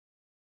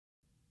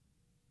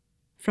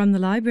From the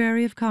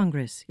Library of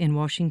Congress in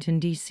Washington,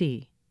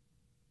 D.C.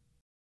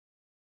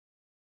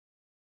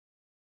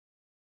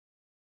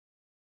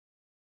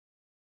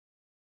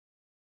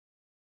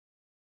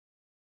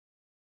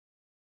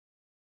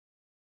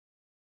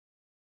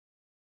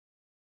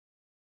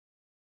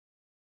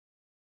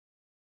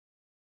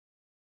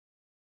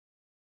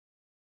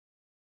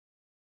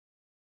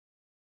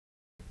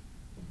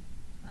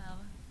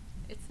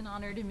 It's an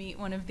honor to meet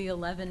one of the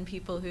 11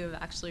 people who have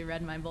actually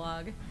read my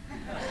blog.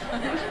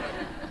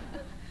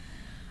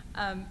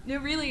 No,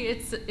 really,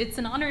 it's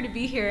an honor to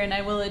be here, and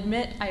I will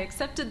admit I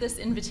accepted this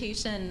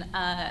invitation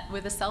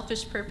with a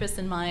selfish purpose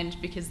in mind,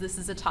 because this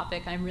is a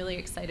topic I'm really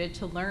excited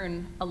to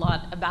learn a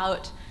lot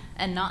about,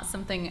 and not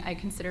something I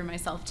consider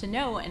myself to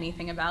know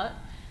anything about.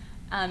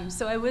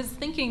 So I was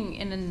thinking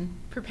in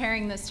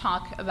preparing this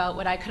talk about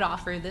what I could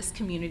offer this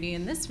community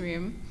in this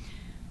room.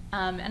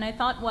 And I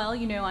thought, well,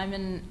 you know, I'm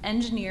an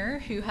engineer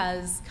who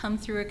has come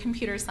through a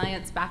computer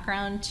science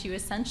background to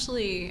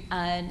essentially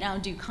now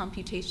do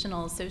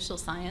computational social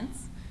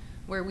science,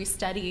 where we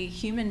study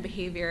human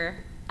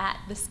behavior at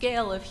the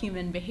scale of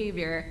human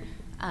behavior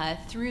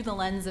through the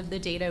lens of the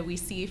data we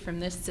see from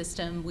this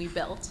system we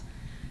built.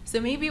 So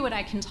maybe what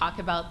I can talk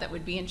about that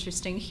would be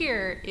interesting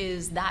here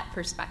is that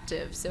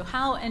perspective. So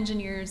how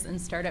engineers and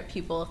startup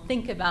people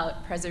think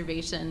about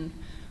preservation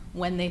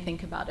when they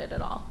think about it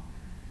at all.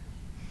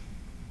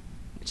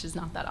 Which is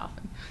not that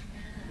often.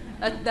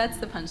 That's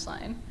the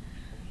punchline.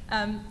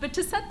 But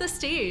to set the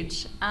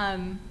stage,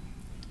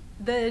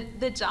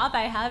 the job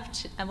I have,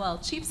 well,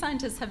 chief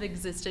scientists have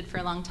existed for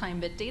a long time,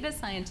 but data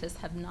scientists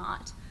have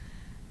not.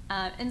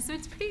 And so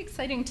it's pretty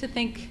exciting to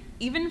think,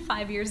 even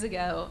 5 years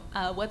ago,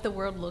 what the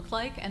world looked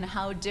like and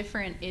how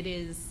different it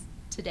is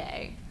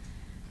today.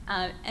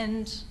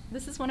 And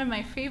this is one of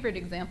my favorite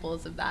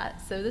examples of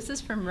that. So this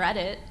is from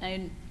Reddit.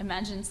 I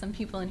imagine some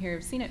people in here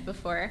have seen it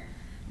before.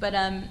 But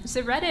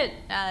so Reddit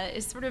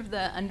is sort of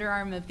the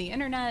underarm of the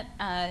internet.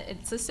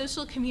 It's a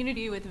social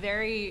community with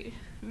very,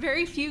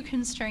 very few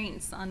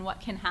constraints on what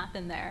can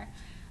happen there.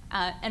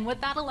 And what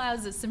that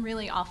allows is some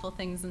really awful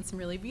things and some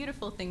really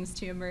beautiful things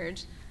to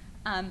emerge.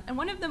 And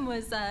one of them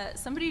was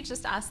somebody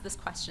just asked this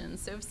question.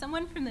 So if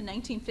someone from the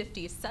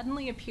 1950s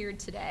suddenly appeared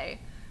today,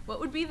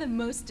 what would be the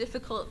most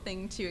difficult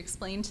thing to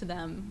explain to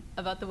them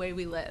about the way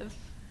we live?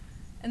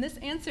 And this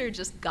answer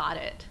just got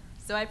it.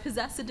 So I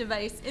possess a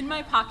device in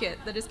my pocket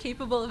that is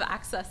capable of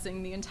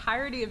accessing the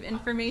entirety of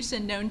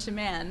information known to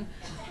man.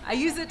 I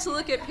use it to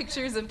look at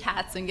pictures of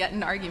cats and get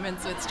in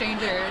arguments with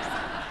strangers.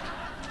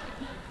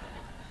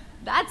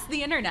 That's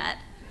the internet.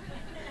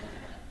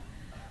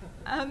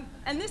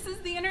 And this is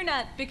the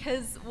internet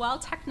because while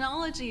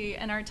technology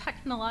and our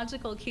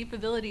technological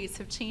capabilities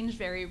have changed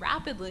very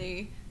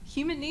rapidly,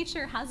 human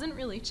nature hasn't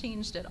really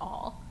changed at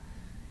all.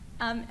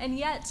 And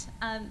yet,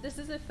 this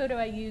is a photo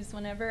I use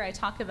whenever I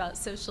talk about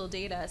social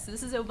data. So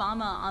this is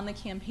Obama on the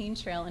campaign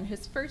trail in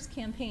his first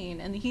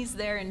campaign, and he's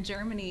there in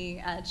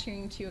Germany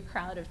cheering to a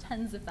crowd of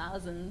tens of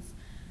thousands.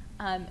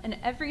 And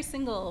every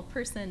single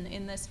person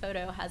in this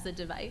photo has a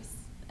device.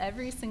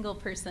 Every single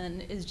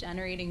person is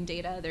generating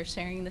data. They're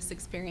sharing this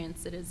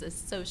experience. It is a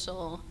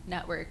social,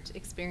 networked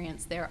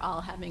experience they're all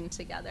having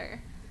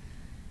together.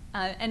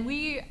 And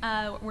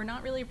we're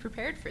not really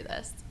prepared for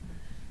this.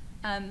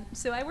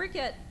 So I work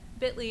at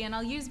Bitly, and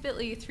I'll use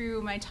Bitly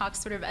through my talk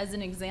sort of as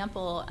an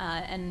example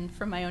and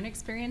from my own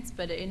experience,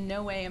 but in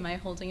no way am I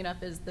holding it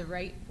up as the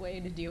right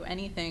way to do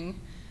anything.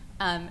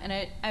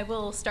 And I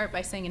will start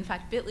by saying, in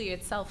fact, Bitly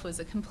itself was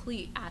a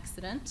complete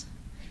accident.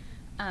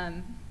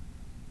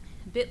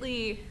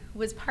 Bitly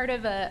was part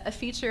of a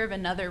feature of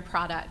another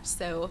product.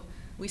 So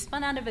we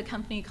spun out of a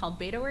company called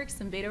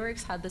Betaworks, and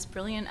Betaworks had this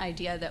brilliant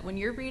idea that when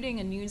you're reading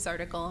a news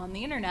article on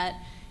the internet,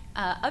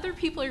 other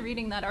people are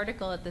reading that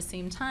article at the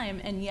same time,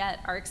 and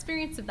yet our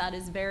experience of that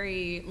is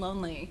very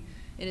lonely.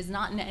 It is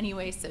not in any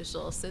way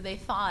social. So they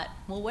thought,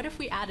 well, what if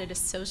we added a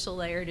social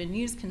layer to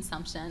news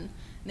consumption? And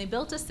they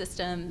built a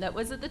system that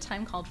was at the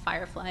time called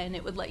Firefly, and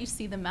it would let you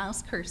see the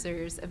mouse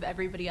cursors of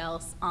everybody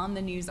else on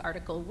the news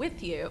article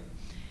with you.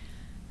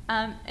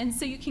 And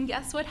so you can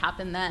guess what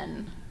happened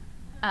then.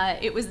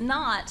 It was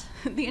not,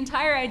 the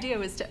entire idea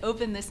was to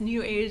open this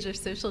new age of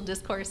social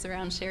discourse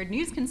around shared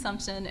news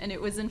consumption, and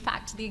it was in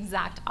fact the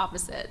exact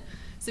opposite.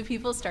 So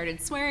people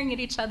started swearing at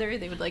each other,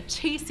 they would like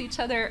chase each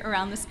other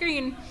around the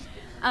screen,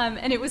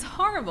 and it was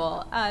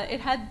horrible. It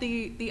had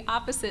the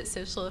opposite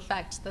social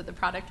effect that the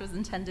product was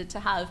intended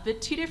to have,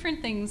 but two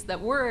different things that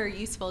were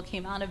useful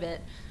came out of it.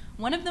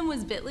 One of them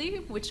was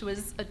Bitly, which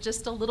was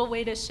just a little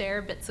way to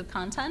share bits of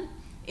content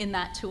in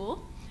that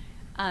tool.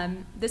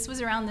 This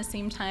was around the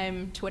same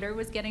time Twitter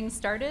was getting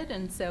started,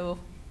 and so,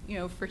 you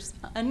know, for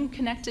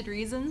unconnected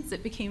reasons,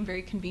 it became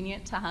very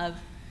convenient to have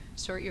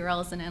short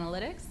URLs and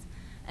analytics.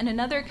 And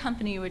another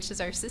company, which is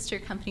our sister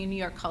company in New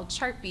York called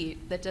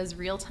Chartbeat, that does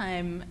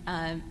real-time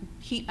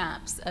heat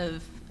maps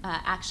of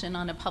action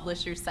on a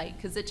publisher's site,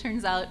 because it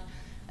turns out,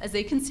 as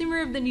a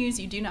consumer of the news,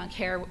 you do not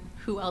care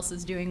who else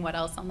is doing what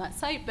else on that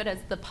site, but as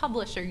the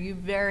publisher, you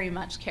very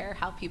much care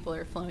how people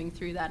are flowing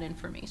through that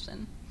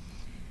information.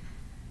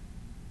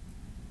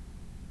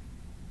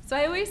 So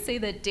I always say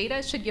that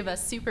data should give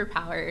us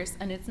superpowers,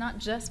 and it's not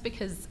just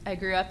because I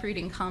grew up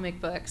reading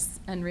comic books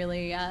and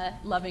really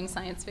loving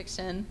science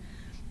fiction,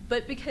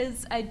 but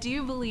because I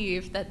do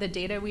believe that the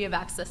data we have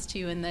access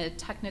to and the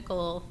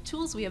technical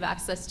tools we have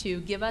access to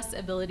give us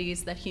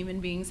abilities that human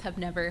beings have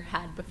never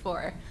had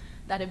before.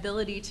 That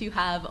ability to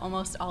have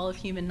almost all of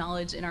human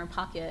knowledge in our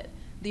pocket,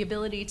 the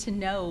ability to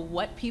know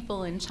what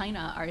people in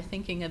China are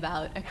thinking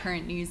about a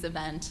current news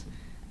event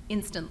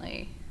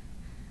instantly.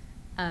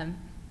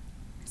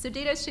 So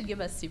data should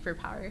give us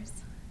superpowers.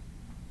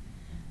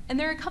 And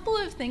there are a couple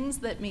of things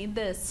that made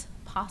this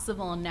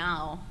possible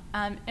now.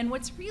 And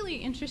what's really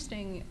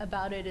interesting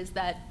about it is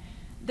that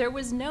there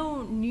was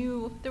really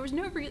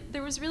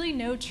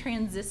no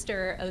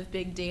transistor of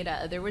big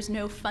data. There was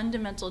no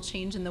fundamental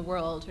change in the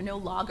world, or no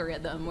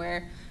logarithm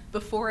where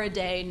before a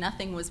day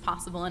nothing was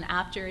possible and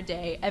after a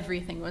day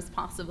everything was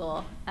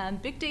possible.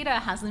 Big data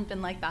hasn't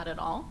been like that at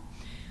all.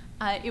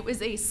 It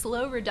was a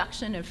slow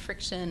reduction of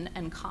friction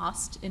and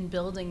cost in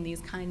building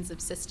these kinds of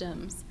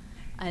systems.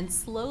 And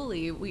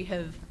slowly we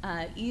have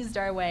eased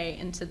our way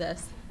into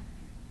this.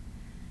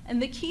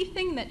 And the key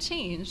thing that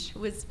changed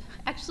was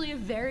actually a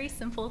very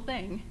simple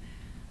thing.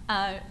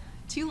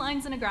 2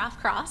 lines in a graph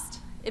crossed.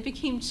 It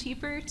became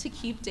cheaper to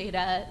keep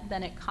data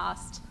than it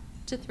cost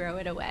to throw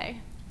it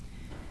away.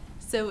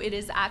 So it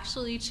is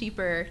actually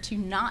cheaper to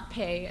not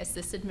pay a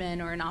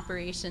sysadmin or an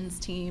operations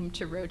team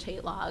to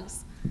rotate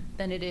logs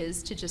than it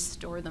is to just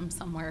store them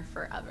somewhere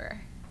forever.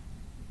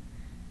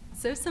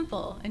 So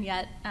simple, and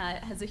yet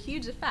it has a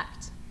huge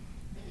effect.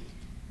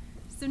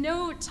 So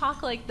no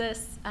talk like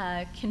this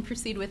can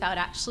proceed without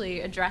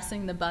actually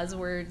addressing the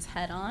buzzwords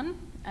head on.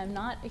 I'm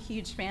not a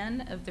huge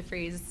fan of the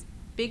phrase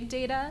big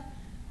data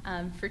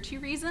for 2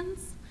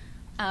 reasons.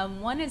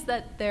 One is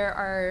that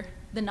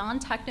the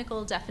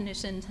non-technical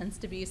definition tends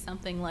to be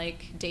something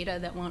like data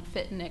that won't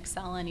fit in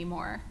Excel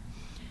anymore.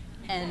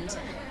 And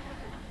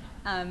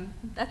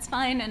that's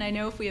fine, and I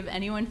know if we have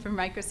anyone from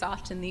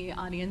Microsoft in the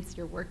audience,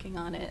 you're working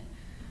on it.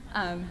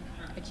 I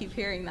keep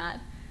hearing that.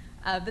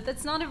 But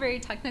that's not a very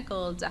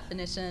technical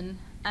definition.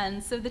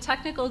 And so the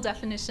technical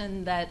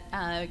definition that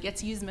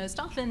gets used most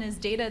often is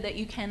data that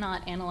you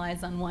cannot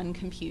analyze on one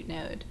compute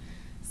node.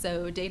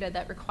 So data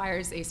that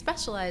requires a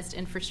specialized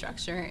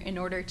infrastructure in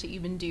order to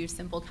even do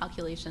simple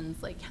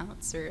calculations like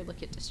counts or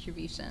look at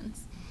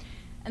distributions.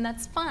 And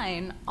that's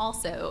fine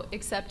also,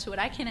 except what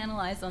I can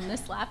analyze on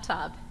this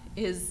laptop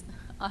is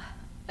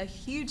a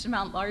huge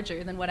amount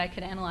larger than what I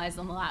could analyze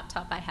on the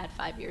laptop I had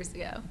 5 years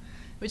ago,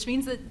 which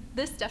means that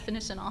this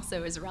definition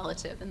also is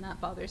relative, and that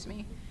bothers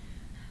me.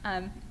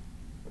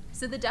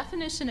 So the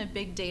definition of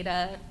big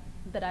data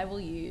that I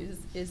will use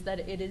is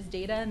that it is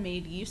data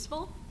made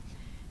useful.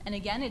 And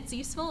again, it's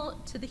useful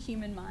to the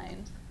human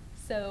mind.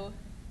 So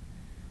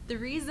the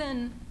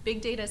reason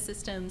big data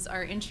systems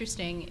are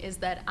interesting is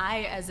that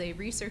I, as a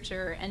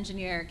researcher or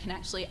engineer, can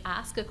actually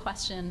ask a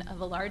question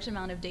of a large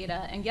amount of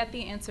data and get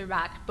the answer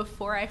back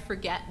before I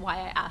forget why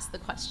I asked the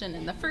question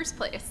in the first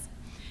place.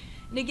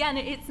 And again,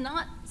 it's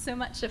not so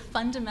much a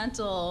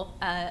fundamental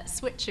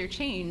switch or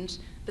change,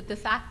 but the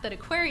fact that a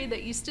query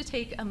that used to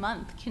take a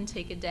month can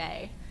take a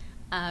day,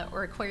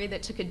 or a query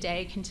that took a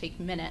day can take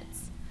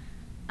minutes.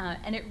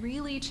 And it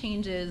really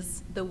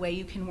changes the way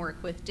you can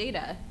work with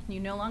data. You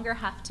no longer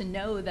have to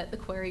know that the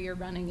query you're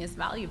running is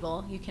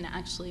valuable. You can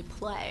actually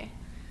play.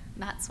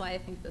 And that's why I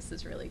think this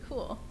is really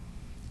cool.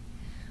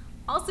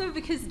 Also,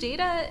 because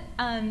data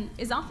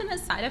is often a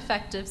side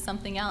effect of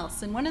something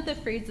else. And one of the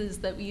phrases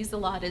that we use a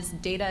lot is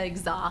data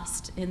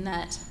exhaust, in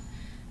that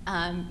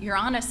you're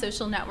on a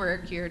social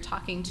network, you're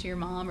talking to your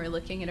mom or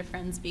looking at a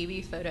friend's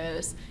baby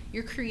photos,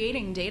 you're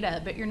creating data,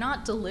 but you're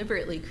not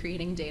deliberately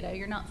creating data.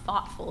 You're not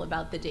thoughtful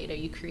about the data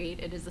you create.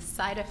 It is a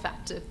side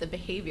effect of the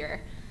behavior.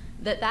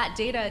 That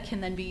data can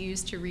then be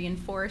used to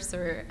reinforce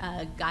or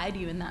guide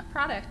you in that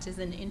product is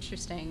an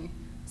interesting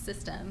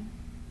system.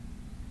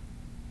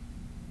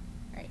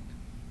 Right.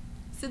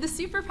 So the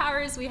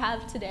superpowers we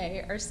have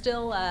today are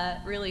still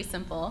really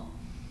simple.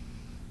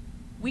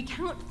 We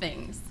count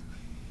things.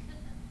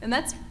 And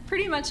that's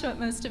pretty much what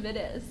most of it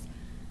is,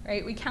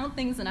 right? We count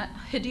things, and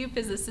Hadoop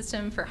is a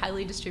system for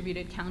highly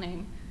distributed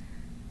counting,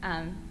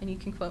 and you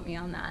can quote me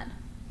on that.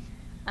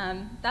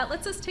 That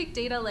lets us take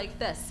data like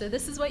this. So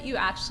this is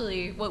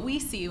what we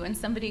see when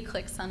somebody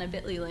clicks on a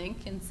bit.ly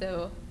link, and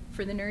so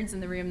for the nerds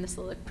in the room, this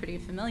will look pretty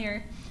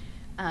familiar.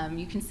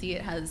 You can see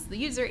it has the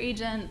user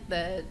agent,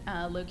 the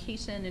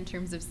location in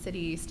terms of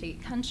city,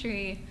 state,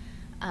 country,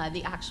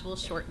 the actual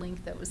short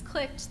link that was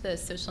clicked, the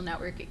social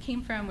network it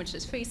came from, which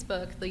is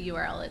Facebook, the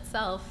URL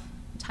itself,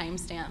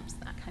 timestamps,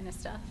 that kind of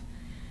stuff.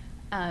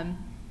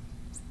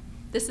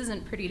 This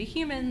isn't pretty to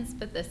humans,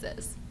 but this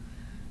is.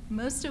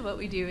 Most of what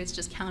we do is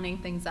just counting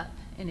things up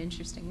in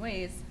interesting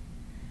ways.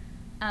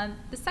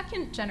 The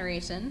second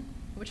generation,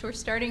 which we're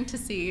starting to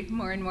see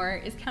more and more,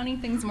 is counting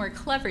things more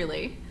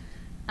cleverly.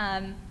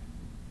 And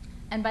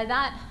by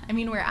that, I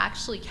mean we're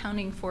actually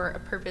counting for a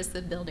purpose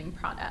of building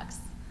products.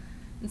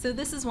 And so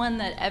this is one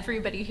that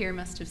everybody here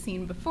must have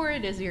seen before.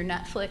 It is your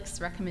Netflix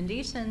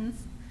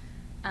recommendations.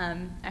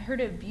 I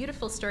heard a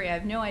beautiful story. I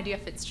have no idea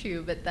if it's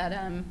true, but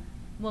that,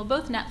 well,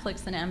 both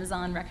Netflix and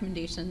Amazon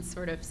recommendations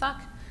sort of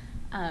suck.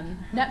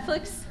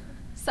 Netflix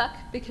suck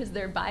because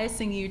they're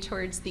biasing you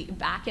towards the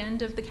back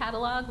end of the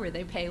catalog where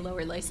they pay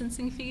lower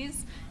licensing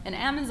fees. And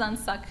Amazon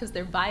suck because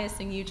they're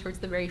biasing you towards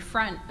the very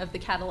front of the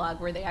catalog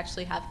where they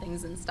actually have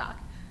things in stock.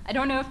 I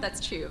don't know if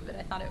that's true, but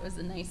I thought it was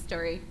a nice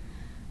story.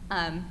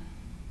 And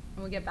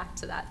we'll get back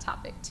to that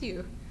topic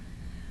too.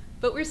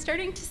 But we're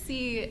starting to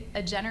see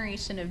a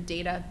generation of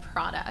data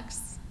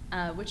products,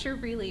 which are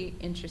really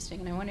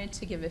interesting. And I wanted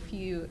to give a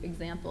few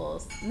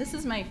examples. And this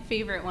is my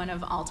favorite one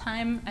of all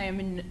time.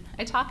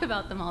 I talk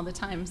about them all the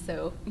time,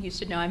 so you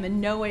should know I'm in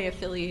no way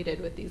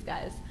affiliated with these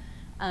guys.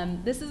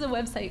 This is a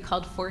website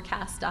called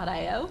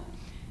forecast.io.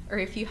 Or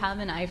if you have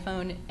an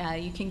iPhone,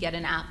 you can get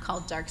an app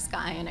called Dark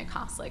Sky, and it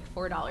costs like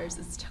 $4.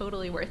 It's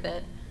totally worth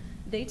it.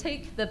 They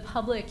take the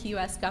public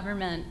US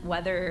government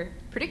weather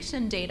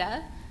prediction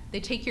data, they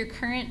take your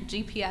current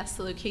GPS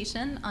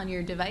location on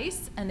your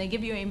device, and they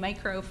give you a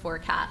micro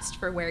forecast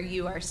for where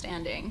you are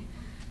standing.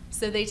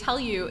 So they tell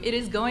you it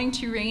is going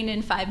to rain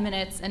in 5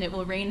 minutes, and it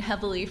will rain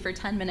heavily for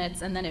 10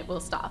 minutes, and then it will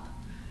stop.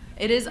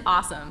 It is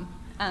awesome,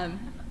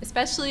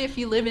 especially if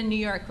you live in New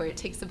York, where it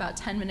takes about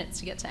 10 minutes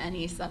to get to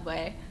any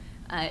subway.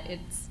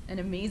 It's an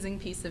amazing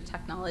piece of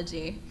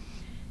technology.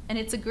 And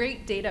it's a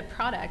great data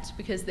product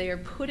because they are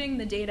putting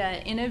the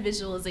data in a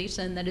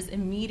visualization that is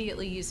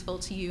immediately useful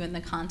to you in the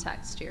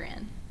context you're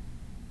in.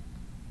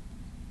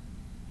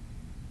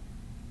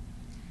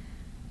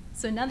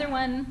 So another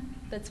one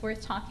that's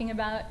worth talking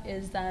about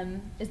is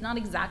not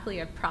exactly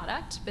a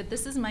product, but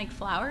this is Mike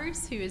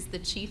Flowers, who is the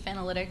Chief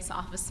Analytics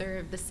Officer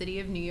of the City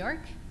of New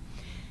York.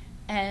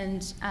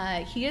 And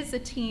he has a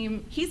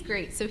team, he's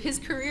great. So his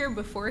career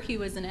before he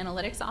was an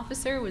analytics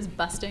officer was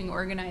busting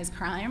organized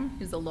crime.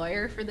 He's a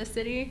lawyer for the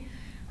city.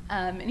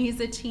 And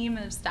he's a team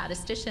of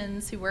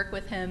statisticians who work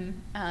with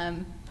him,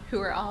 who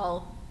are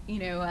all,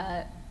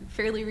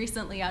 fairly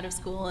recently out of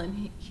school,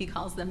 and he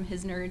calls them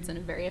his nerds in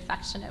a very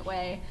affectionate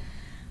way.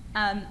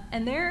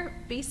 And they're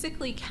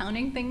basically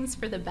counting things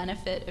for the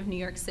benefit of New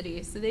York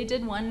City. So they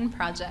did one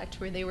project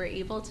where they were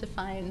able to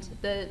find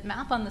the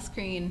map on the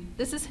screen.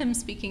 This is him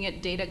speaking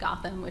at Data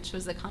Gotham, which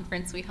was a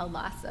conference we held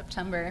last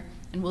September,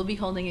 and we'll be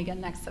holding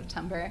again next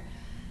September.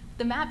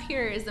 The map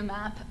here is a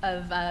map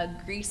of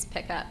grease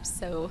pickups.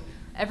 So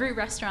every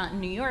restaurant in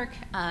New York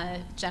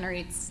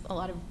generates a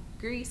lot of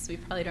grease. We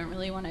probably don't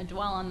really want to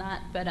dwell on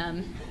that, but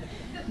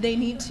they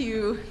need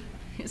to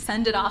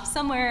send it off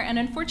somewhere, and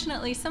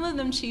unfortunately, some of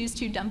them choose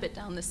to dump it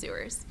down the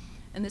sewers.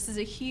 And this is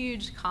a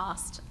huge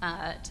cost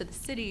to the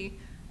city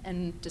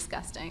and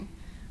disgusting.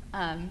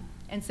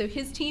 And so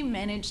his team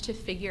managed to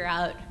figure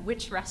out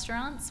which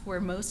restaurants were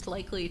most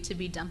likely to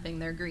be dumping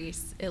their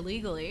grease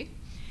illegally.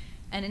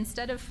 And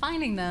instead of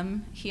finding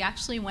them, he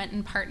actually went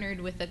and partnered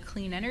with a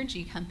clean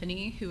energy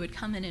company who would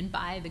come in and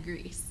buy the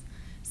grease.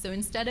 So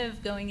instead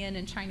of going in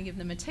and trying to give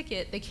them a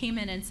ticket, they came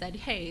in and said,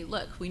 hey,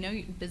 look, we know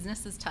your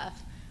business is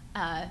tough.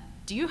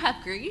 Do you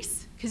have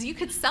grease? Because you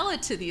could sell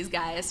it to these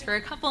guys for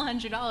a couple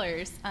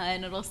 $100,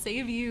 and it'll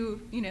save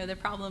you, the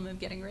problem of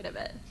getting rid of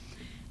it.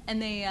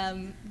 And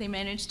they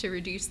managed to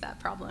reduce that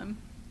problem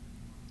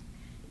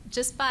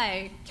just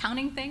by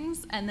counting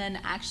things and then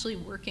actually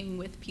working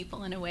with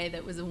people in a way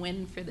that was a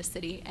win for the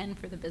city and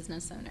for the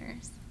business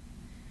owners.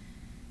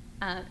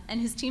 And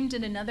his team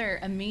did another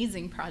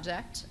amazing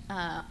project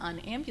on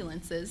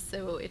ambulances.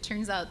 So it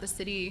turns out the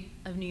city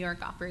of New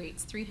York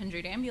operates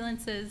 300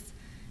 ambulances.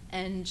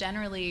 And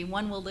generally,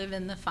 one will live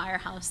in the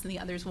firehouse and the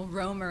others will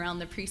roam around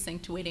the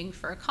precinct waiting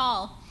for a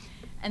call.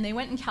 And they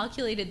went and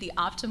calculated the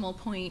optimal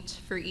point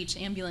for each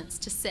ambulance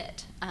to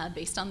sit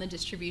based on the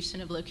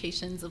distribution of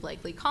locations of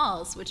likely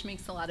calls, which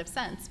makes a lot of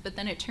sense. But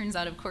then it turns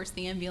out, of course,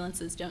 the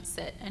ambulances don't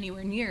sit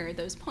anywhere near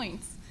those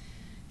points.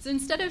 So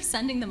instead of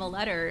sending them a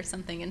letter or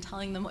something and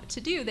telling them what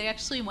to do, they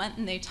actually went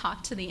and they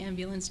talked to the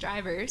ambulance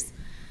drivers.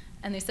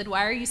 And they said,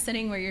 why are you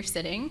sitting where you're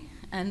sitting?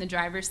 And the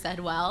driver said,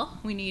 well,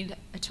 we need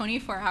a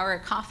 24-hour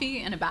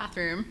coffee and a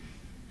bathroom.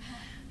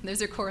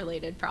 Those are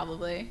correlated,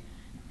 probably.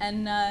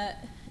 And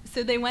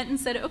so they went and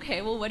said,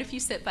 okay, well, what if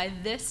you sit by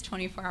this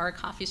 24-hour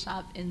coffee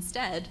shop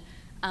instead?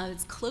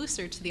 It's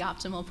closer to the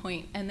optimal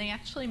point. And they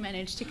actually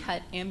managed to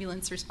cut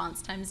ambulance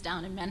response times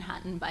down in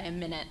Manhattan by a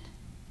minute.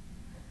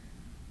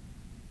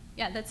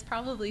 Yeah, that's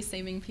probably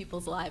saving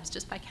people's lives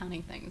just by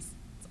counting things.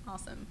 It's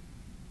awesome.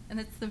 And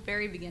that's the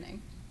very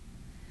beginning.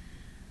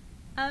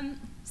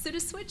 So to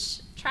switch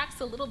tracks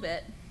a little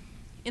bit,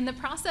 in the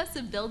process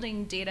of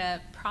building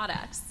data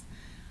products,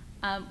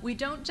 we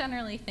don't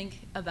generally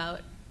think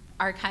about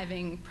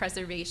archiving,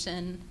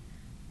 preservation,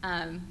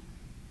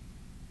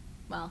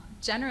 well,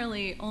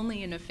 generally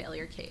only in a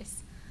failure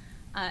case.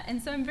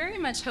 And so I'm very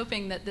much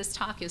hoping that this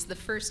talk is the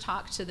first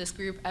talk to this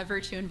group ever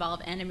to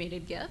involve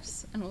animated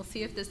GIFs, and we'll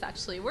see if this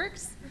actually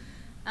works,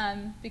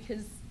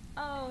 because,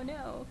 oh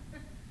no,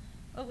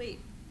 oh wait.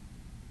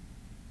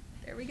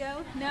 There we go.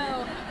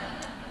 No.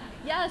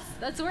 Yes,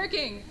 that's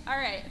working. All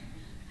right.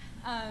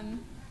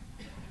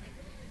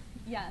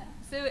 Yeah,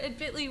 so at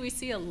Bitly we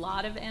see a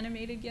lot of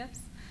animated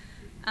GIFs.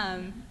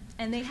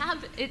 And they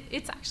have,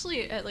 it's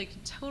actually a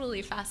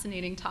totally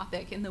fascinating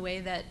topic in the way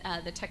that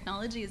the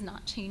technology has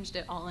not changed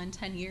at all in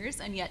 10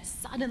 years, and yet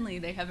suddenly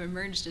they have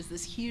emerged as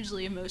this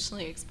hugely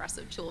emotionally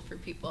expressive tool for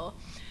people.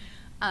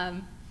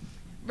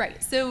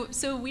 Right,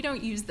 so we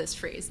don't use this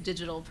phrase,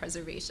 digital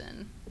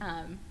preservation.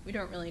 We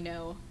don't really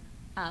know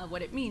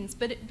what it means,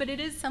 but it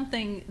is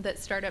something that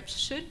startups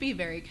should be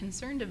very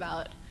concerned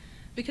about,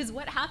 because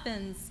what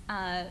happens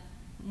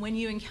when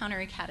you encounter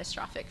a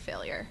catastrophic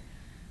failure?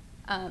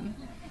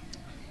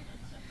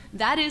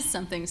 That is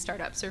something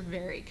startups are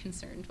very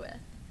concerned with.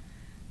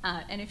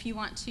 And if you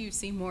want to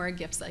see more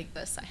GIFs like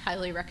this, I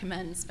highly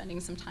recommend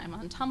spending some time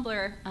on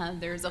Tumblr.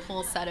 There's a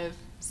whole set of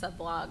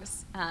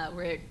subblogs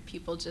where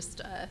people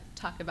just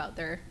talk about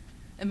their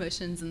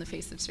emotions in the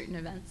face of certain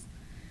events.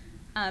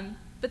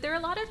 But there are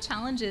a lot of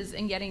challenges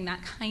in getting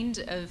that kind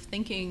of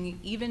thinking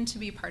even to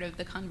be part of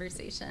the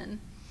conversation.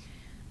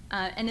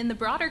 And in the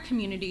broader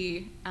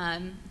community,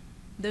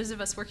 those of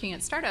us working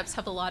at startups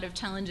have a lot of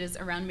challenges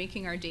around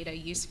making our data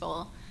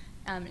useful.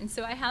 And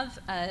so I have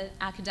an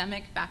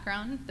academic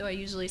background, though I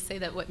usually say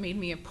that what made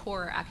me a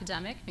poor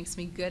academic makes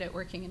me good at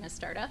working in a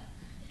startup,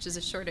 which is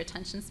a short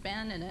attention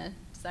span and a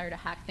desire to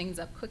hack things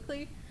up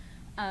quickly.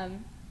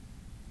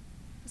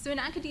 So in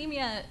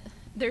academia,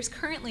 there's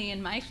currently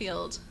in my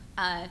field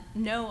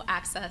no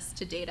access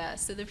to data.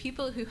 So the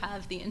people who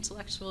have the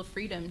intellectual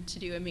freedom to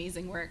do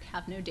amazing work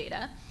have no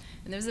data.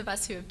 And those of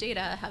us who have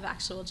data have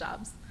actual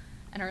jobs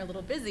and are a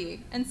little busy.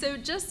 And so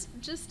just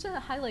to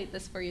highlight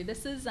this for you,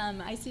 this is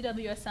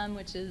ICWSM,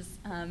 which is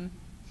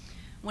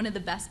one of the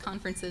best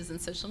conferences in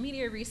social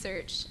media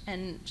research.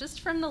 And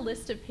just from the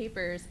list of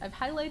papers, I've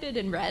highlighted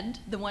in red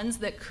the ones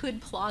that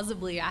could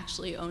plausibly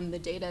actually own the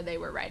data they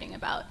were writing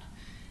about.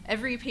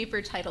 Every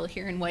paper title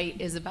here in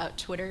white is about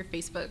Twitter,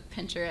 Facebook,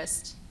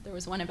 Pinterest. There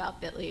was one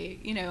about Bitly,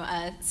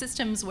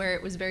 systems where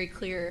it was very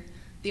clear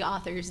the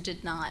authors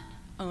did not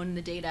own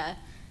the data.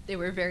 They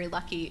were very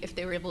lucky if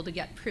they were able to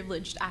get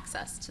privileged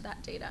access to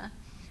that data.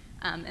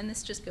 And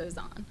this just goes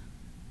on.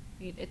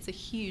 It's a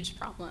huge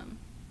problem.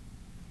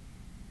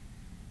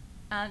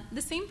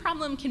 The same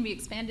problem can be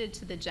expanded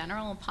to the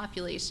general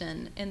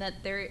population in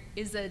that there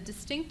is a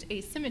distinct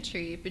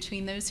asymmetry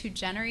between those who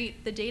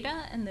generate the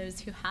data and those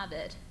who have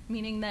it,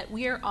 meaning that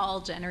we are all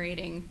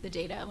generating the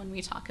data when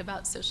we talk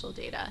about social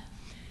data.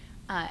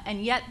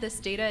 And yet this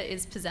data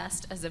is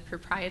possessed as a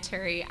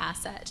proprietary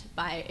asset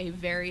by a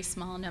very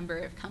small number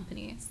of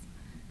companies.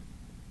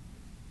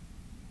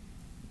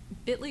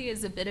 Bitly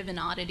is a bit of an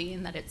oddity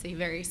in that it's a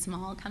very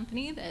small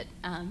company that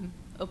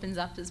opens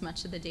up as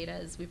much of the data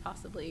as we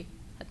possibly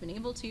have been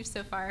able to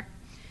so far.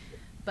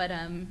 But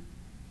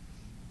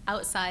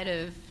outside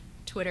of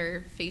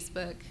Twitter,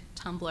 Facebook,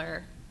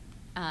 Tumblr,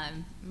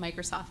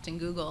 Microsoft, and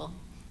Google,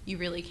 you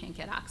really can't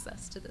get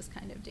access to this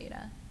kind of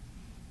data.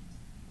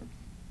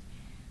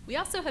 We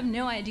also have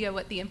no idea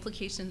what the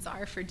implications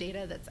are for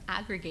data that's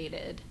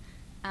aggregated.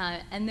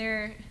 And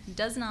there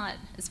does not,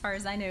 as far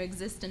as I know,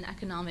 exist an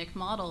economic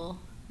model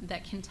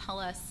that can tell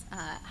us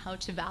how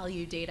to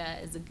value data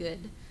as a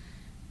good.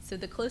 So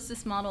the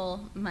closest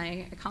model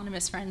my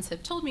economist friends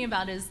have told me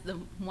about is the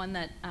one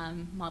that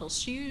models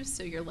shoes.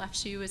 So your left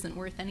shoe isn't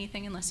worth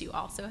anything unless you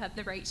also have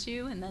the right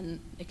shoe, and then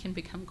it can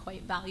become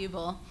quite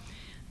valuable.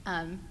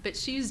 But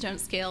shoes don't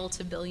scale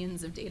to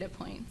billions of data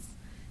points.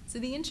 So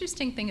the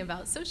interesting thing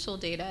about social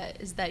data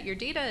is that your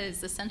data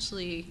is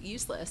essentially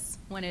useless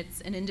when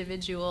it's an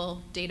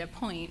individual data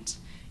point.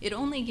 It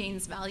only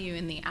gains value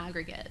in the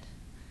aggregate.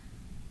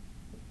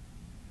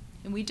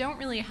 And we don't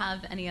really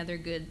have any other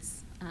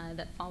goods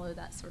that follow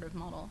that sort of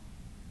model.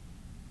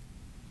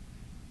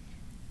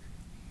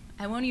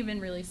 I won't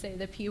even really say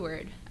the P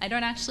word. I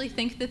don't actually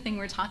think the thing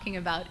we're talking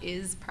about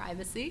is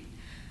privacy,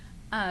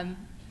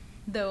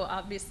 though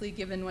obviously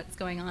given what's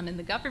going on in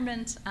the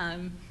government,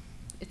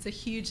 it's a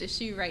huge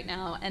issue right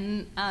now.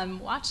 And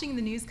watching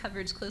the news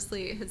coverage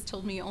closely has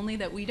told me only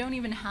that we don't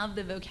even have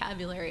the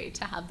vocabulary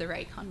to have the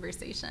right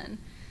conversation.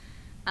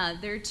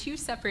 There are two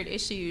separate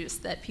issues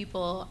that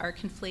people are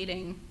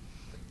conflating.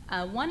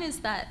 One is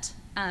that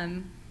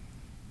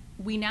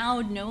we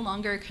now no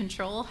longer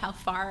control how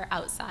far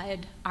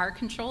outside our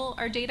control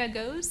our data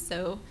goes.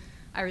 So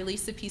I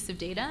release a piece of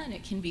data and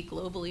it can be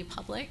globally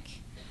public,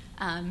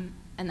 and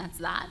that's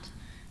that.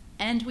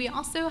 And we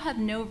also have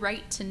no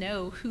right to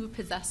know who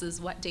possesses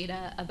what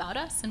data about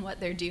us and what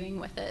they're doing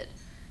with it.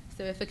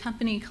 So if a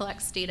company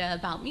collects data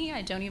about me,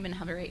 I don't even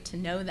have a right to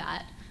know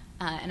that.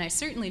 And I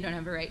certainly don't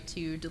have a right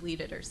to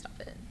delete it or stop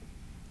it.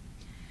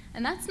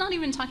 And that's not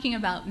even talking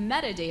about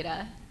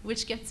metadata,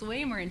 which gets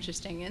way more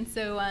interesting. And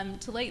so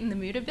to lighten the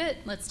mood a bit,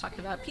 let's talk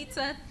about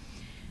pizza.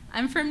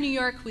 I'm from New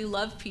York. We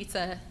love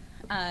pizza.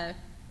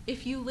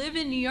 If you live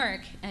in New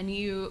York and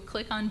you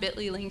click on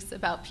Bitly links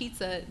about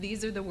pizza,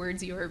 these are the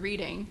words you are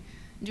reading.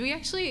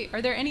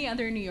 Are there any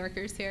other New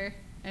Yorkers here?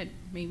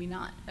 Maybe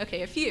not.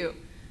 Okay, a few,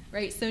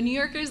 right? So New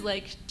Yorkers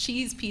like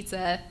cheese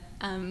pizza.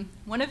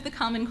 One of the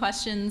common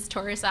questions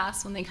tourists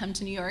ask when they come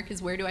to New York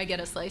is, where do I get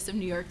a slice of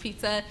New York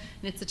pizza? And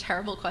it's a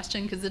terrible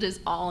question because it is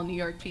all New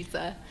York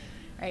pizza,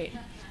 right?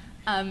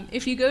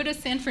 If you go to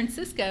San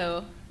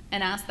Francisco,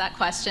 and ask that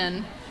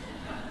question.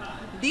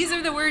 These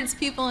are the words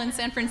people in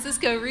San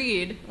Francisco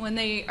read when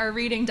they are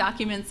reading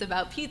documents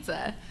about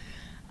pizza.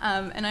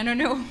 And I don't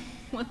know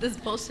what this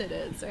bullshit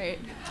is, right?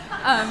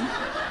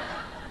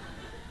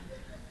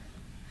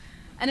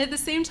 And at the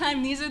same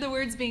time, these are the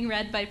words being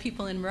read by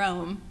people in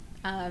Rome.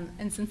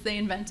 And since they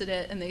invented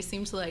it and they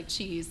seem to like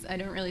cheese, I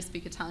don't really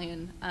speak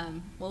Italian,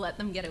 we'll let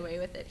them get away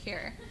with it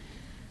here.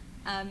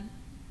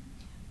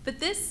 But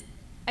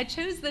I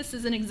chose this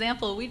as an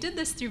example. We did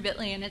this through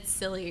Bitly, and it's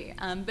silly,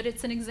 but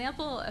it's an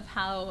example of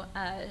how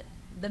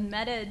the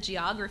meta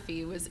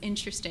geography was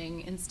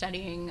interesting in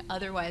studying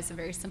otherwise a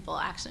very simple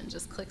action,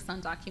 just clicks on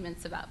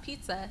documents about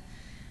pizza.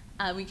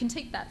 We can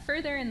take that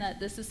further in that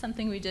this is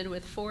something we did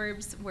with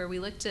Forbes, where we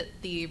looked at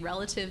the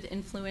relative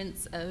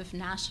influence of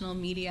national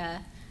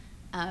media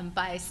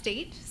by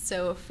state.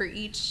 So for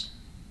each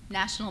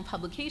national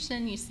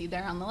publication, you see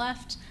there on the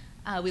left,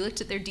 we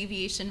looked at their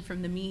deviation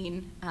from the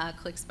mean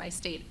clicks by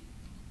state.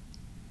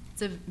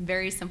 It's a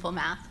very simple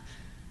math.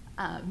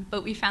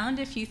 But we found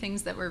a few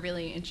things that were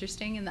really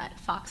interesting, in that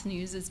Fox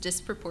News is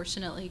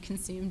disproportionately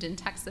consumed in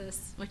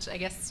Texas, which I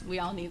guess we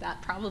all knew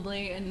that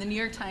probably, and the New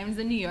York Times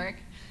in New York.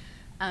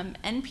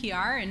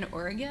 NPR in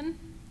Oregon,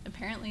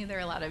 apparently there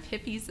are a lot of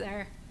hippies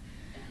there.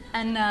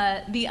 And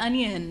The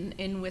Onion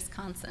in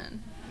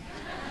Wisconsin.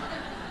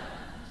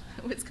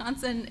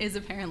 Wisconsin is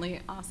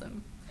apparently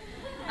awesome.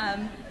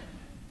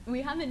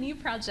 We have a new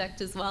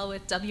project as well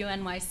with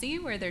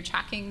WNYC, where they're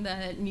tracking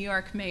the New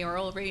York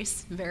mayoral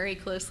race very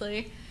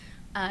closely.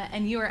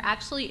 And you are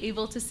actually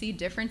able to see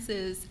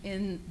differences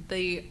in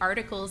the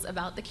articles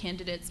about the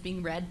candidates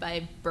being read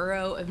by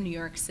borough of New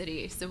York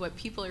City. So what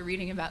people are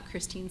reading about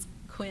Christine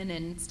Quinn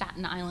in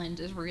Staten Island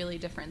is really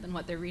different than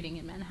what they're reading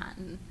in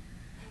Manhattan.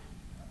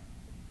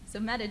 So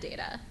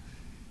metadata.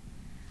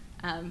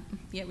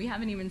 Yeah, we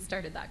haven't even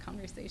started that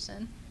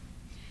conversation.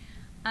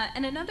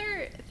 And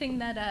another thing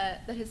that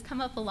has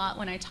come up a lot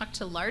when I talk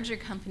to larger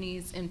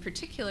companies in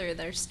particular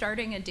that are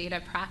starting a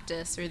data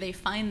practice, or they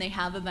find they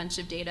have a bunch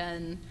of data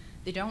and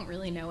they don't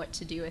really know what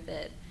to do with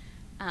it,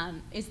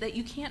 is that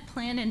you can't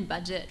plan and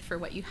budget for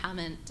what you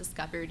haven't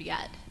discovered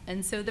yet.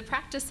 And so the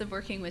practice of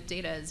working with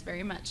data is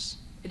very much,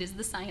 it is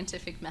the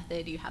scientific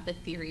method. You have a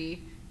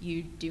theory,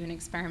 you do an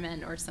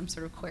experiment or some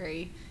sort of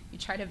query, you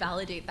try to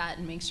validate that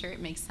and make sure it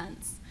makes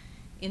sense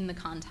in the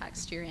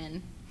context you're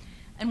in.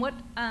 And what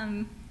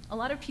a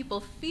lot of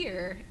people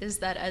fear is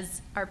that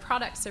as our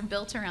products are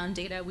built around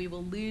data, we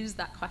will lose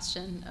that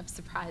question of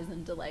surprise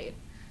and delight.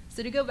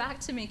 So to go back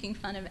to making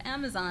fun of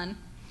Amazon,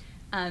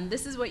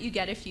 this is what you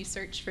get if you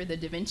search for the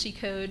Da Vinci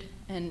Code,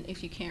 and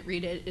if you can't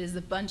read it, it is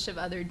a bunch of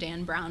other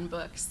Dan Brown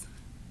books.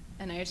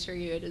 And I assure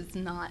you it is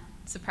not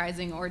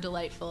surprising or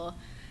delightful,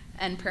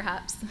 and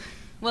perhaps,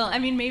 well, I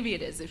mean, maybe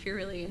it is if you're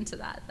really into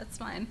that, that's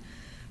fine.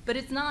 But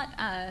it's not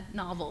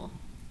novel.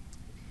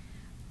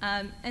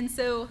 And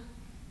so,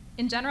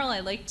 in general,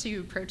 I like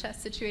to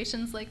protest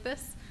situations like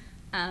this.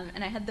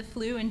 And I had the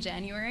flu in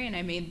January, and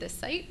I made this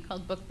site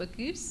called Book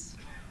Goose,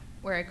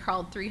 where I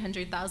crawled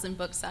 300,000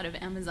 books out of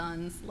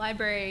Amazon's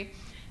library,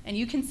 and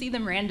you can see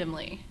them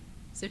randomly.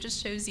 So it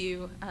just shows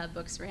you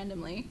books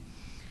randomly.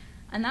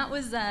 And that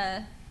was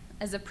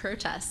as a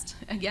protest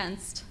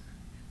against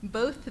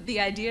both the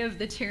idea of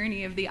the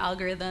tyranny of the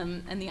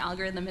algorithm and the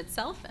algorithm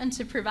itself, and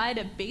to provide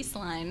a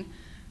baseline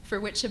for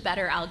which a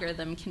better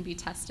algorithm can be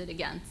tested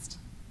against.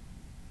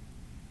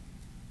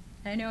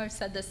 I know I've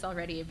said this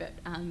already, but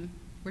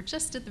we're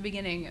just at the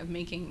beginning of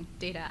making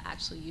data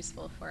actually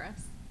useful for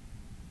us.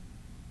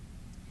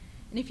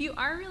 And if you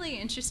are really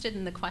interested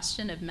in the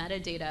question of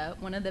metadata,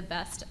 one of the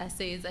best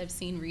essays I've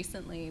seen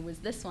recently was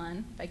this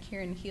one by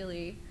Kieran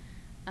Healy,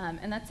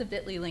 and that's a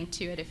bit.ly link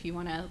to it if you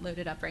want to load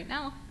it up right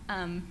now.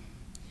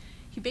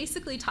 He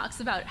basically talks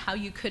about how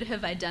you could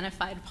have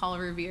identified Paul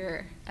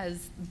Revere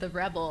as the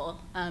rebel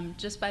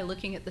just by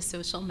looking at the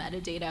social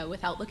metadata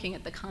without looking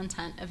at the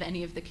content of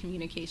any of the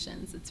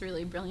communications. It's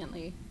really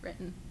brilliantly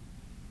written.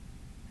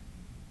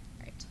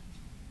 Right.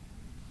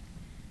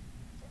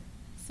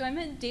 So I'm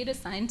a data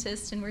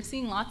scientist, and we're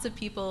seeing lots of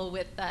people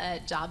with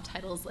job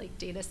titles like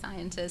data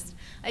scientist.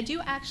 I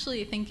do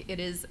actually think it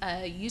is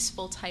a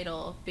useful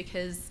title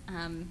because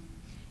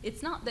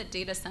it's not that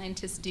data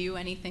scientists do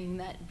anything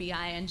that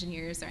BI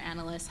engineers or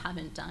analysts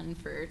haven't done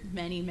for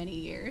many, many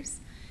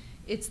years.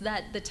 It's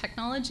that the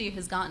technology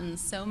has gotten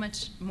so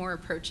much more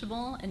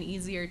approachable and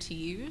easier to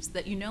use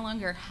that you no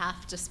longer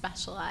have to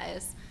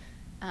specialize.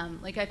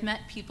 Like I've met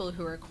people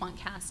who are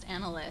quantcast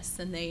analysts,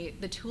 and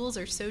the tools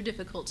are so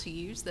difficult to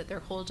use that their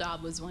whole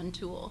job was one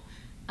tool.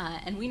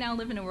 And we now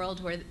live in a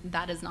world where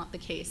that is not the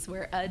case,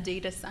 where a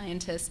data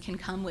scientist can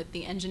come with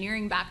the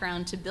engineering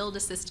background to build a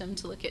system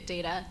to look at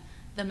data,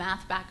 the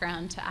math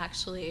background to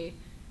actually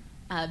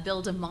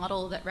build a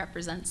model that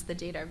represents the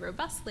data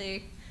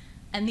robustly,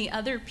 and the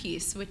other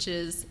piece, which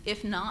is,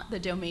 if not the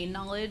domain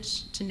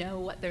knowledge to know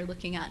what they're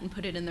looking at and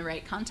put it in the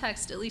right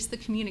context, at least the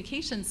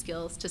communication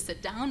skills to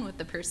sit down with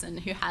the person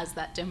who has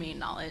that domain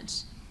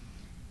knowledge.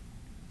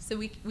 So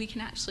we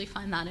can actually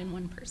find that in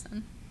one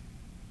person.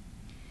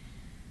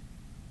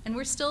 And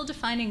we're still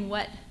defining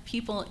what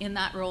people in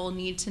that role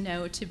need to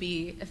know to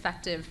be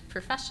effective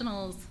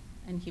professionals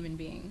and human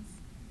beings.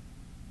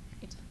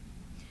 Right.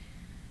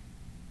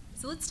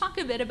 So let's talk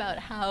a bit about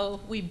how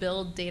we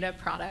build data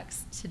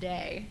products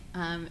today.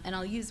 And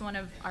I'll use one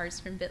of ours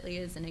from Bitly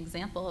as an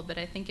example, but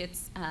I think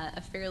it's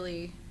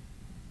the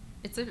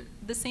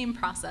same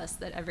process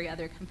that every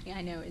other company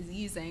I know is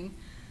using.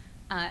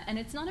 And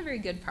it's not a very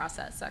good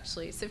process,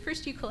 actually. So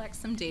first you collect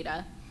some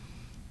data.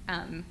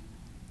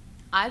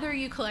 Either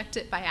you collect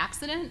it by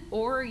accident,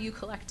 or you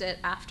collect it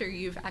after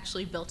you've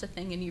actually built a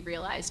thing and you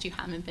realized you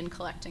haven't been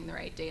collecting the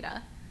right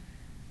data.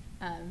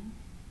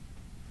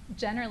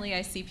 Generally,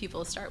 I see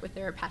people start with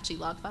their Apache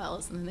log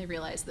files, and then they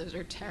realize those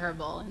are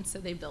terrible, and so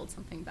they build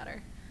something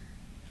better.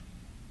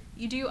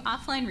 You do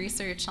offline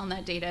research on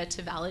that data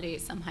to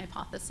validate some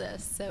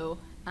hypothesis. So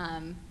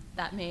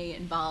that may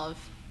involve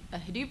a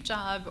Hadoop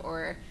job,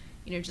 or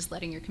just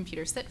letting your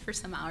computer sit for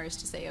some hours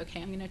to say,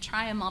 okay, I'm going to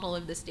try a model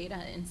of this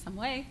data in some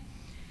way.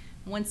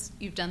 Once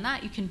you've done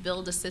that, you can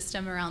build a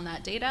system around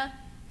that data.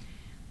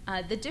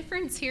 The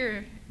difference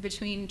here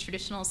between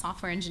traditional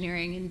software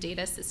engineering and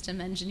data system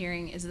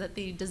engineering is that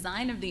the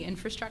design of the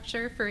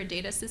infrastructure for a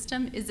data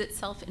system is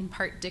itself in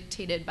part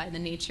dictated by the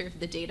nature of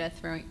the data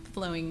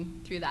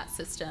flowing through that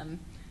system.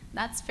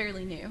 That's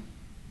fairly new.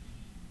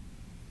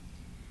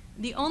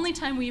 The only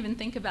time we even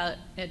think about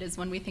it is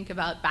when we think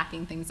about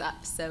backing things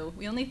up. So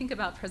we only think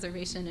about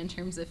preservation in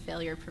terms of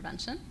failure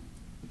prevention.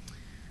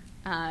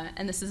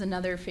 And this is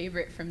another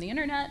favorite from the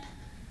internet.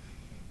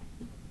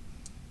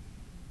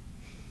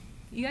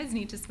 You guys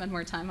need to spend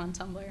more time on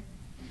Tumblr.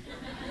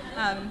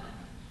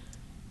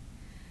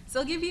 So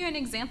I'll give you an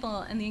example,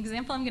 and the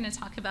example I'm going to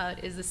talk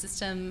about is a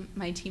system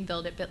my team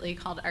built at Bitly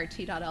called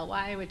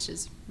rt.ly, which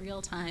is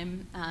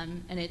real-time,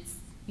 and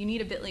you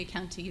need a Bitly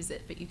account to use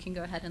it, but you can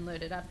go ahead and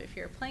load it up if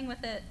you're playing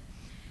with it.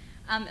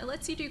 It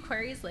lets you do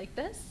queries like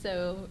this.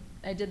 So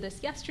I did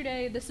this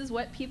yesterday. This is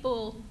what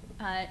people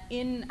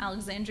in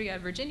Alexandria,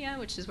 Virginia,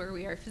 which is where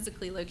we are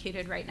physically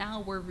located right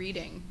now, were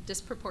reading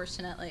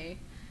disproportionately.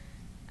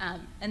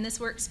 And this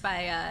works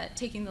by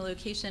taking the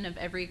location of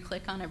every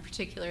click on a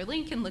particular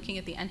link and looking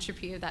at the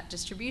entropy of that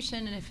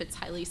distribution. And if it's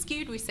highly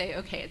skewed, we say,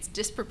 okay, it's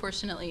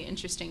disproportionately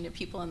interesting to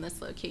people in this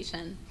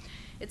location.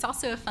 It's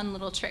also a fun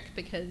little trick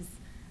because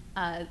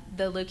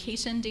the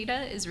location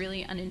data is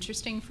really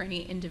uninteresting for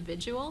any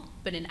individual,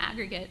 but in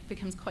aggregate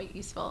becomes quite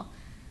useful.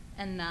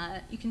 And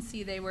you can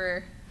see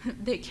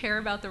they care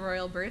about the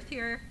royal birth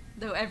here,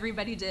 though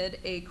everybody did.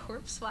 A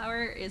corpse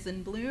flower is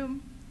in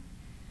bloom.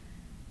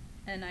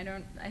 And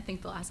I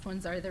think the last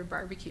ones are their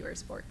barbecue or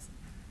sports.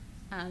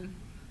 And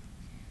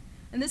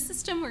this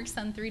system works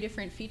on 3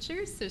 different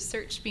features. So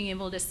search, being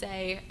able to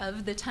say,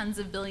 of the tens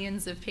of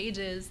billions of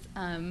pages,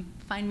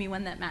 find me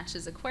one that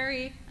matches a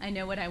query. I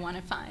know what I want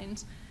to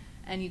find.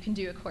 And you can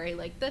do a query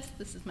like this.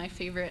 This is my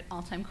favorite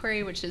all-time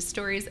query, which is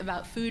stories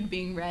about food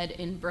being read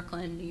in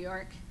Brooklyn, New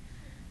York.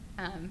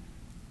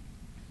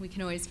 We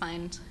can always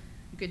find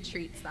good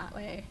treats that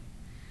way.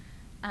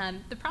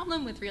 The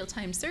problem with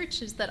real-time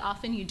search is that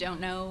often you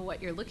don't know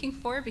what you're looking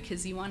for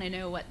because you want to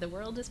know what the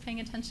world is paying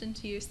attention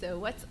to you. So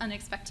what's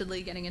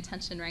unexpectedly getting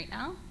attention right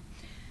now?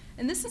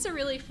 And this is a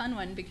really fun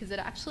one because it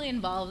actually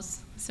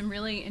involves some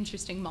really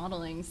interesting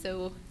modeling.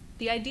 So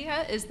the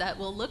idea is that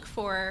we'll look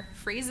for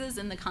phrases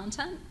in the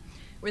content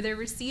where they're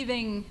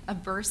receiving a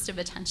burst of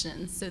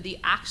attention. So the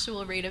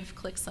actual rate of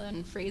clicks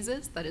on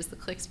phrases, that is the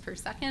clicks per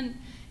second,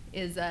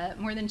 is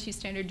more than 2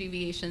 standard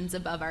deviations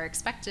above our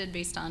expected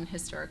based on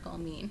historical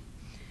mean.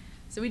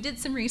 So we did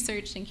some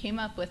research and came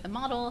up with a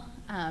model.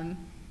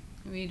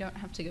 We don't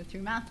have to go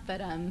through math,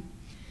 but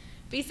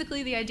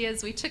basically the idea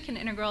is we took an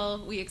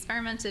integral, we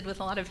experimented with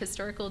a lot of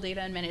historical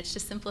data and managed to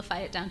simplify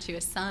it down to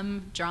a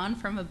sum drawn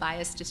from a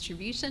biased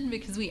distribution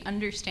because we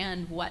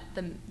understand what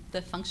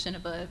the function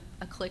of a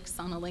clicks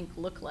on a link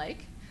look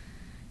like.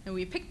 And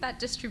we picked that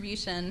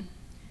distribution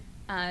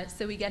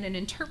so we get an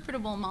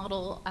interpretable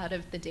model out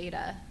of the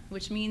data,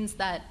 which means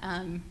that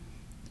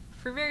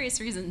for various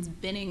reasons,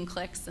 binning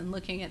clicks and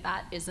looking at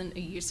that isn't a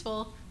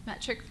useful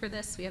metric for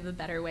this. We have a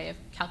better way of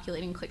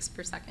calculating clicks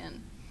per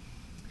second.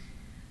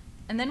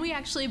 And then we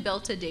actually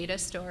built a data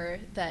store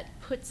that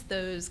puts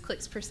those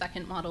clicks per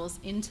second models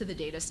into the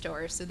data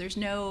store. So there's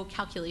no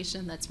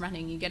calculation that's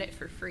running. You get it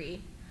for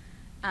free.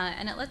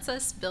 And it lets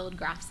us build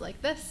graphs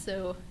like this.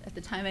 So at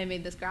the time I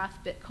made this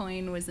graph,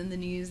 Bitcoin was in the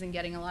news and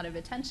getting a lot of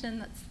attention.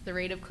 That's the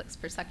rate of clicks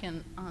per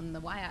second on the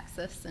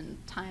y-axis and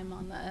time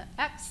on the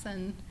x.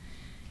 And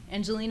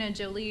Angelina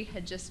Jolie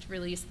had just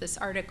released this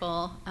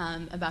article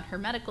about her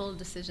medical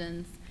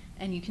decisions.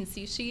 And you can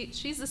see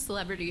she's a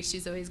celebrity.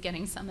 She's always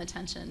getting some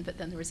attention. But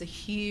then there was a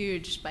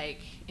huge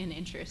spike in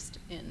interest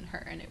in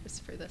her, and it was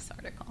for this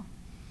article.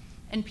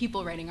 And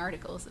people writing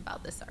articles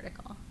about this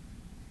article.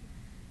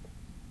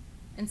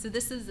 And so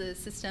this is a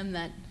system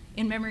that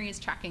in memory is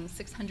tracking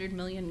 600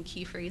 million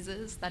key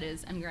phrases, that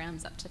is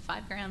n-grams up to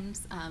 5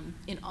 grams,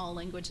 in all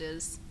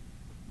languages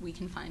we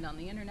can find on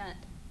the internet.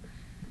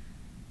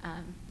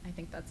 I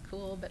think that's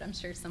cool, but I'm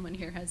sure someone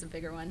here has a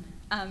bigger one.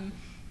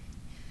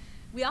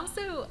 We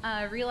also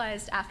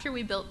realized after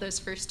we built those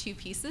first two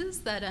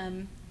pieces that,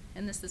 and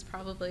this is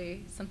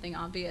probably something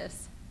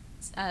obvious,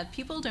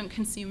 people don't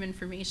consume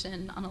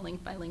information on a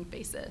link-by-link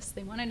basis.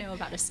 They want to know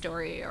about a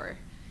story or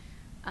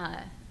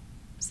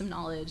some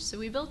knowledge. So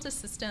we built a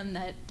system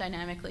that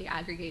dynamically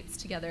aggregates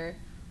together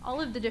all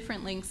of the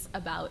different links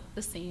about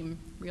the same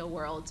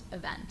real-world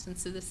event. And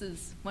so this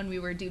is when we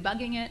were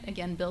debugging it,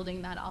 again,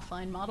 building that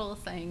offline model,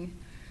 saying,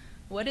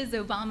 what is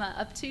Obama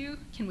up to?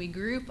 Can we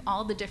group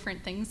all the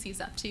different things he's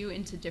up to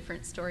into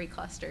different story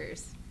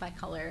clusters by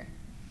color?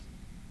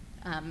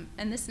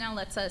 And this now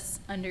lets us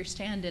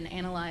understand and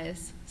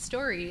analyze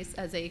stories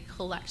as a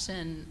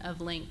collection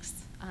of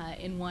links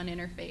in one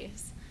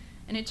interface.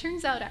 And it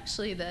turns out,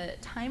 actually, the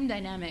time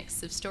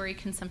dynamics of story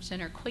consumption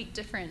are quite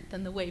different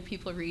than the way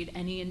people read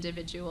any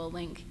individual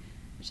link,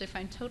 which I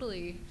find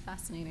totally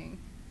fascinating.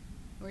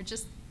 We're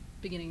just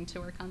beginning to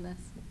work on this.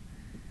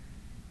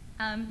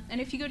 And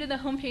if you go to the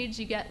homepage,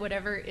 you get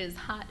whatever is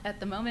hot at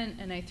the moment.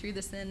 And I threw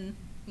this in,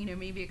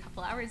 maybe a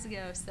couple hours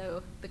ago.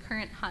 So the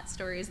current hot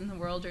stories in the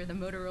world are the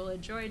Motorola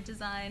Droid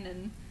design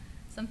and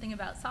something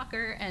about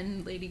soccer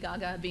and Lady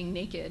Gaga being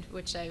naked,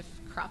 which I've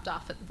cropped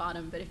off at the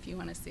bottom. But if you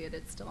want to see it,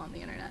 it's still on the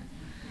internet.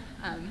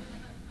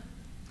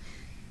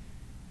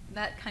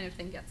 That kind of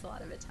thing gets a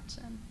lot of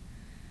attention.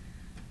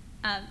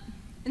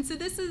 And so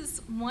this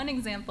is one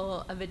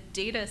example of a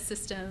data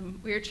system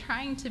we're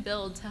trying to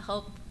build to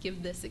help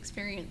give this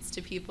experience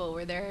to people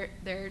where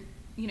they're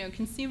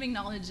consuming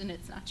knowledge in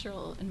its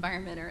natural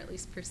environment, or at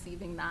least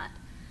perceiving that,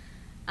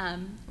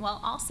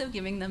 while also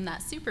giving them that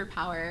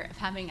superpower of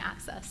having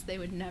access they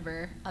would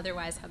never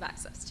otherwise have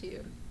access to.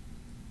 All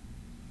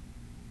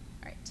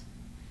right.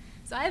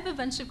 So I have a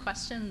bunch of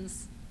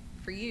questions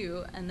for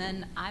you, and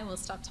then I will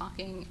stop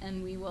talking,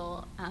 and we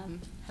will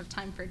have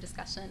time for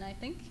discussion, I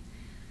think.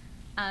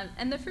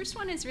 And the first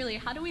one is really,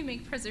 how do we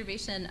make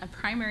preservation a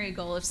primary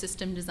goal of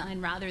system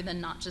design rather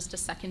than not just a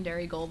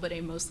secondary goal, but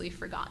a mostly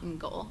forgotten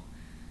goal?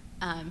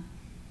 I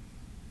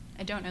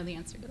don't know the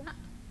answer to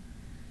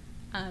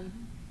that.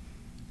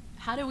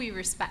 How do we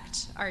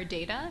respect our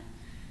data?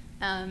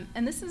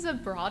 And this is a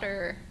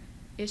broader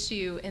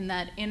issue in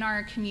that in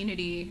our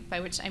community, by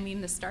which I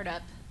mean the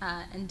startup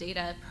and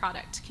data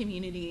product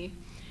community,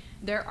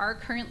 there are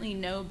currently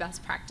no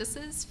best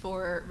practices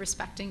for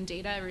respecting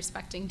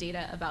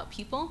data about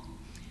people.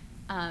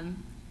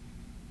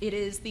 It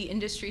is the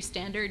industry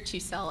standard to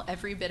sell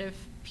every bit of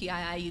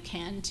PII you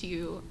can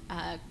to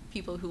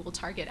people who will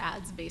target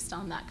ads based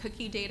on that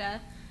cookie data.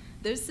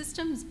 Those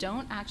systems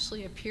don't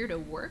actually appear to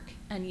work,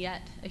 and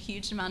yet a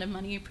huge amount of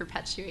money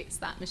perpetuates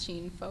that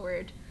machine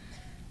forward.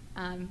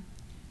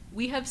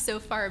 We have so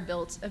far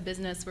built a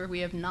business where we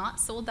have not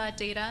sold that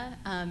data,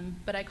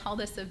 but I call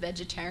this a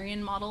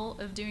vegetarian model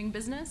of doing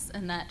business,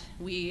 and that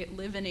we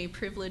live in a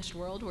privileged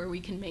world where we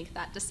can make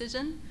that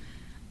decision.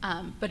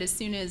 But as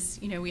soon as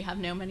we have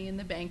no money in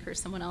the bank or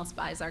someone else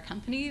buys our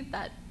company,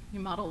 that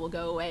model will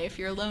go away. If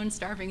you're alone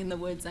starving in the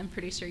woods, I'm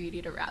pretty sure you'd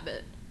eat a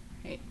rabbit,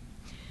 right?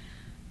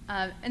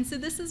 And so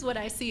this is what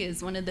I see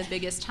as one of the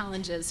biggest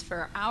challenges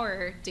for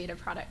our data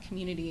product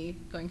community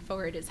going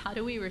forward, is how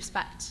do we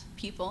respect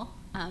people?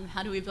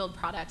 How do we build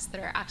products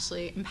that are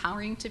actually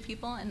empowering to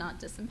people and not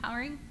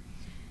disempowering?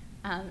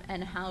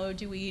 And how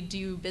do we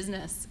do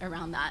business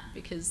around that?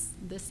 Because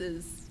this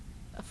is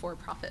a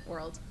for-profit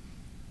world.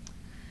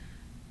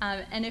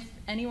 And if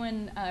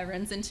anyone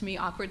runs into me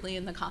awkwardly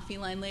in the coffee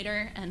line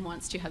later and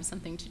wants to have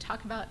something to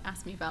talk about,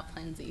 ask me about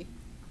Plan Z.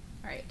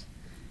 All right.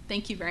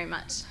 Thank you very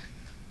much.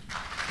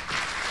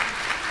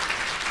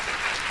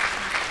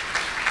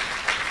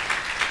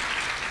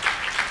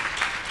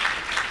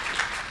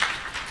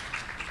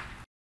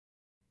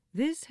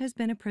 This has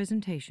been a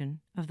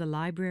presentation of the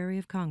Library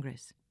of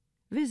Congress.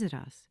 Visit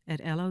us at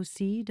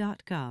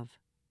loc.gov.